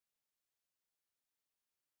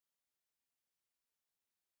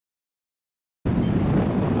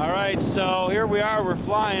right, so here we are, we're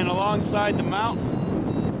flying alongside the mountain.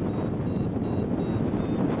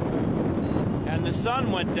 And the sun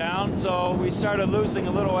went down, so we started losing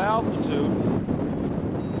a little altitude.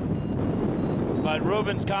 But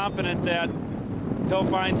Ruben's confident that he'll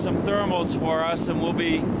find some thermals for us and we'll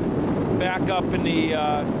be back up in the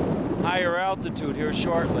higher altitude here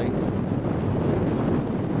shortly.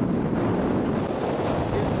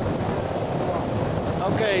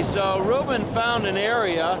 Okay, so Ruben found an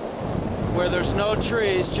area where there's no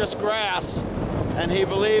trees, just grass, and he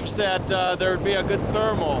believes that there'd be a good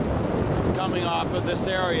thermal coming off of this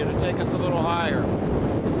area to take us a little higher.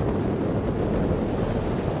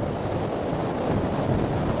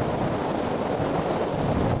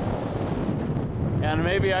 And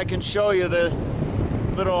maybe I can show you the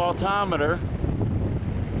little altimeter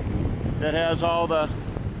that has all the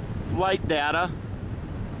flight data.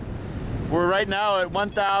 We're right now at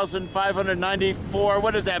 1,594,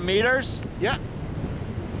 what is that, meters? Yeah.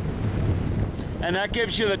 And that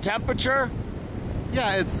gives you the temperature?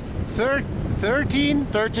 Yeah, it's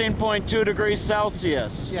 13.2 degrees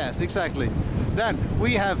Celsius. Yes, exactly. Then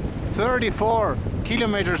we have 34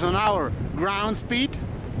 kilometers an hour ground speed.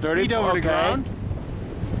 Speed over the ground.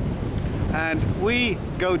 And we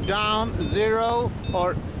go down 0,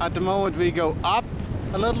 or at the moment we go up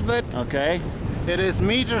a little bit. Okay. It is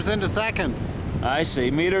meters in a second. I see,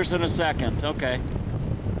 meters in a second, okay.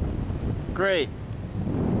 Great.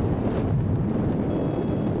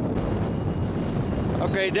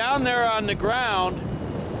 Okay, down there on the ground,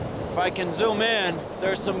 if I can zoom in,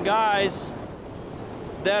 there's some guys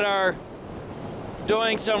that are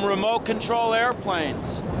doing some remote control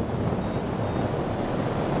airplanes.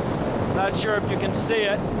 Not sure if you can see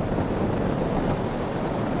it.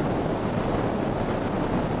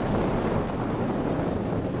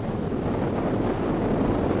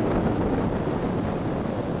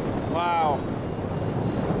 Wow.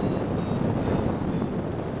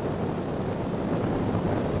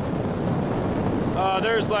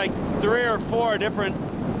 There's like 3 or 4 different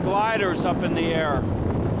gliders up in the air.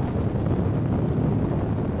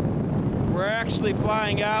 We're actually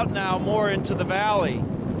flying out now more into the valley.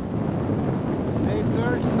 They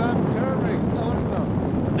search some thermic also.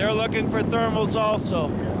 They're looking for thermals also.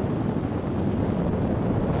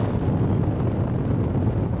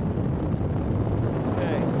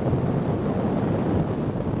 Okay.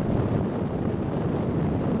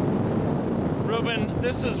 Ruben,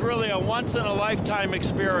 this is really a once-in-a-lifetime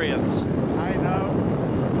experience. I know.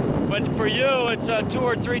 But for you, it's a 2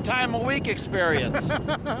 or 3 time a week experience.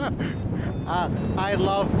 I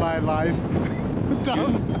love my life.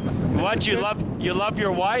 What, you love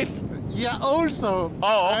your wife? Yeah, also.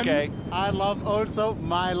 Oh, okay. And I love also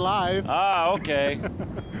my life. Ah, okay.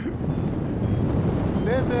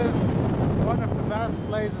 This is one of the best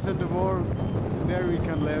places in the world where we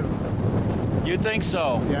can live. You think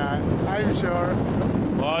so? Yeah, I'm sure.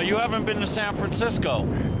 Well, you haven't been to San Francisco.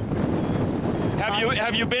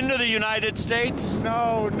 Have you been to the United States?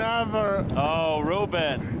 No, never. Oh,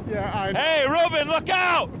 Ruben. Yeah, I know. Hey, Ruben, look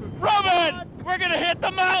out! Ruben! We're gonna hit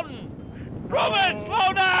the mountain! Ruben,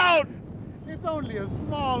 slow down! It's only a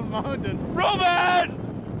small mountain. Ruben!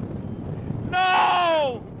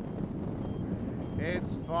 No!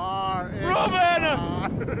 It's far. Ruben!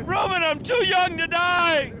 Ruben, I'm too young to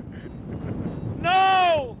die!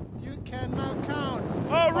 No! You cannot count.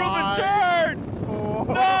 Oh, Ruben, 5, turn! 4.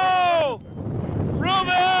 No!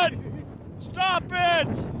 Ruben! Stop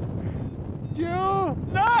it! You?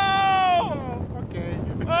 No! Oh, okay.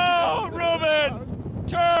 Oh, Ruben!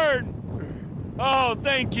 Turn! Oh,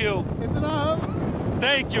 thank you. It's enough.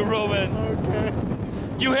 Thank you, Ruben. Okay.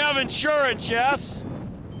 You have insurance, yes?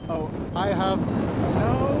 Oh, I have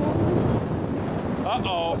no.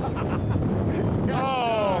 Uh-oh.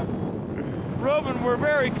 Oh. Ruben, we're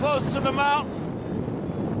very close to the mountain.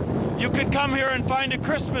 You could come here and find a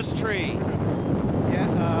Christmas tree.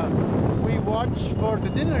 Yeah, we watch for the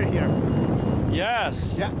dinner here.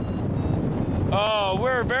 Yes. Yeah. Oh,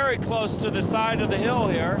 we're very close to the side of the hill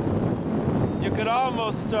here. You could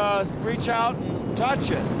almost reach out and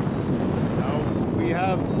touch it. No, we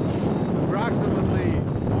have approximately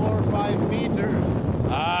 4 or 5 meters.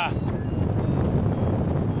 Ah.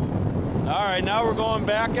 All right, now we're going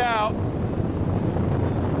back out.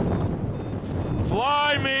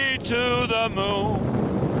 Fly me to the moon.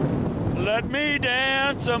 Let me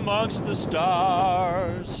dance amongst the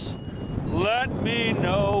stars. Let me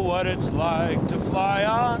know what it's like to fly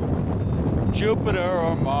on Jupiter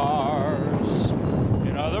or Mars.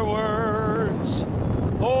 In other words,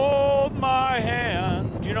 hold my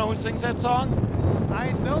hand. Do you know who sings that song?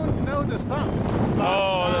 I don't know the song.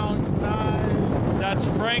 Oh, sounds nice. That's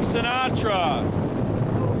Frank Sinatra.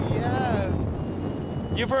 Oh, yes.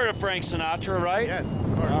 You've heard of Frank Sinatra, right? Yes,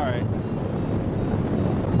 of course. All right.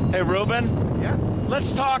 Hey, Ruben, Yeah.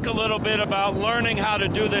 let's talk a little bit about learning how to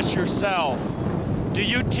do this yourself. Do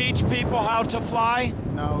you teach people how to fly?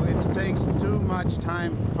 No, it takes too much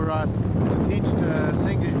time for us to teach the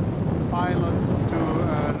single pilots to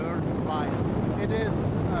learn to fly. It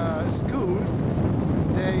is schools,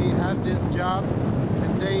 they have this job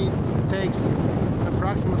and they takes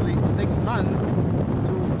approximately 6 months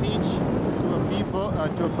to teach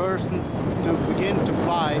to a person to begin to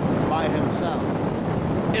fly by himself.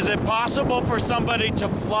 Is it possible for somebody to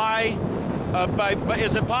fly?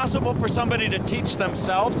 Is it possible for somebody to teach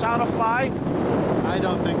themselves how to fly? I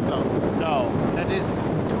don't think so. No. That is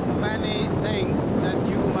too many things that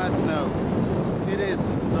you must know. It is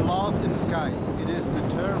the laws in the sky. It is the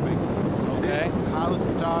turbines. Okay. It is how to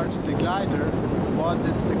start the glider. What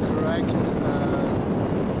is the correct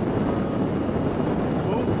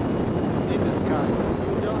moves in the sky.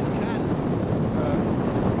 You don't can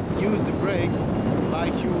use the brakes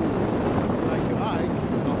like you like.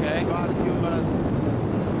 Okay. But you must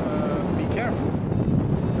be careful.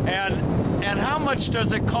 And how much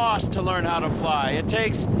does it cost to learn how to fly? It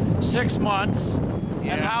takes 6 months.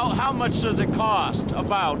 Yeah. And how much does it cost?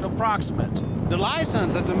 About approximate. The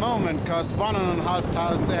license at the moment costs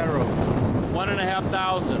 1,500 euros.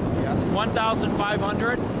 1,500. Yeah.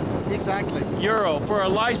 1,500 Exactly. euro for a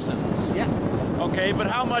license. Yeah. Okay, but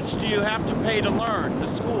how much do you have to pay to learn? The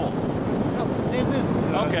school. No, this is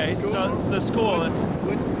Okay, school so the school.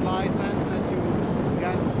 with license that you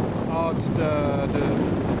get out the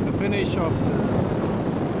finish of the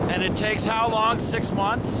And it takes how long? 6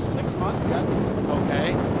 months? 6 months. Yes.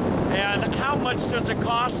 Okay. And how much does it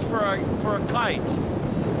cost for a kite?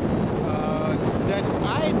 That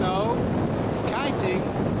I know, kiting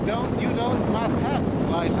you don't must have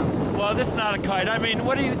licenses. Well, this is not a kite. I mean,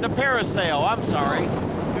 the parasail? I'm sorry.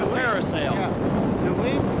 The wing, Parasail. Yeah. The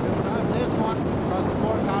wing. This one costs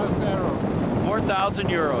 4,000 euros. 4,000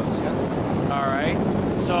 euros. Yeah. All right.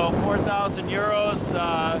 So 4,000 euros,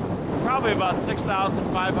 probably about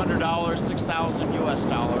 $6,500, 6,000 US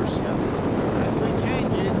dollars. Yeah. And we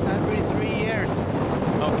change it every 3 years.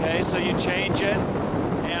 Okay, so you change it,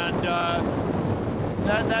 and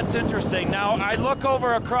that's interesting. Now, I look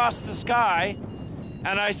over across the sky,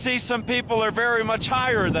 and I see some people are very much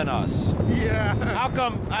higher than us. Yeah. How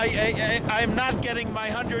come I'm not getting my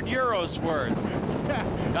 100 euros worth?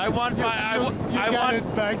 I want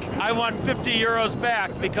I want 50 euros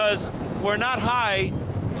back because we're not high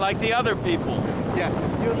like the other people. Yeah,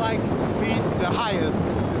 you like be the highest.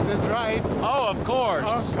 Is this right? Oh, of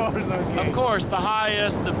course. Of course, okay. Of course, the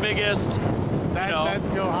highest, the biggest. Then You know, let's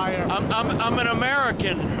go higher. I'm an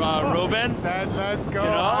American, Ruben. Then let's go You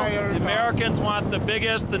know, higher. the Americans want the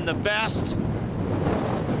biggest and the best.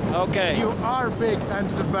 Okay. You are big and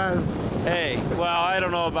the best. Hey, well, I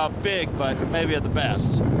don't know about big, but maybe at the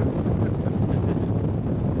best.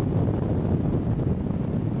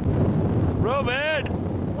 Ruben!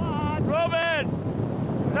 What? Ruben!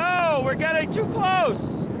 No, we're getting too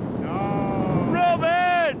close! No.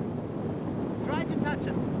 Ruben! Try to touch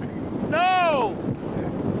it. No!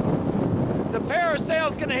 The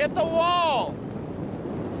parasail's gonna hit the wall!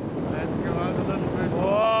 Let's go out a little bit.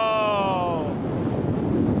 Whoa!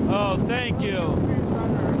 Oh, thank you.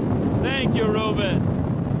 Thank you, Ruben.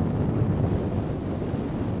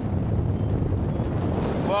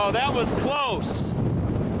 Well, that was close.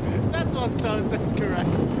 That was close, that's correct.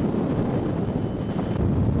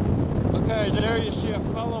 Okay, there you see a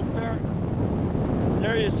fellow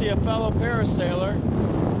parasailer.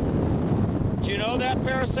 Do you know that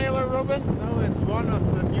parasailer, Ruben? No, it's one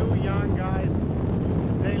of the new young guys.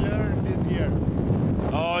 They learned this year.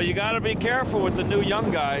 Oh, you got to be careful with the new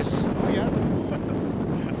young guys. Oh, yes.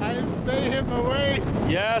 I'll stay him away.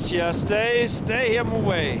 Yes, stay him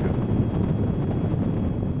away.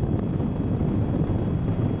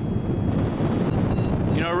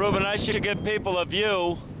 You know, Ruben, I should give people a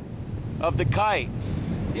view of the kite.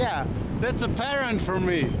 Yeah, that's apparent for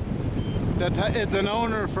me. That it's an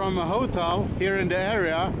owner from a hotel here in the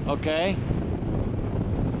area, Okay.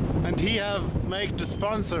 and he have made the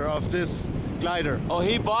sponsor of this glider. Oh,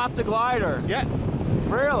 he bought the glider. Yeah.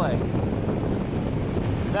 Really?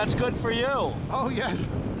 That's good for you. Oh yes.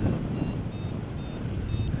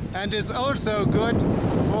 And it's also good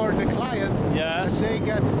for the clients. Yes. That they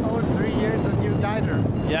get all 3 years a new glider.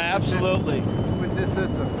 Yeah, absolutely. With this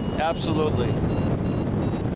system. Absolutely.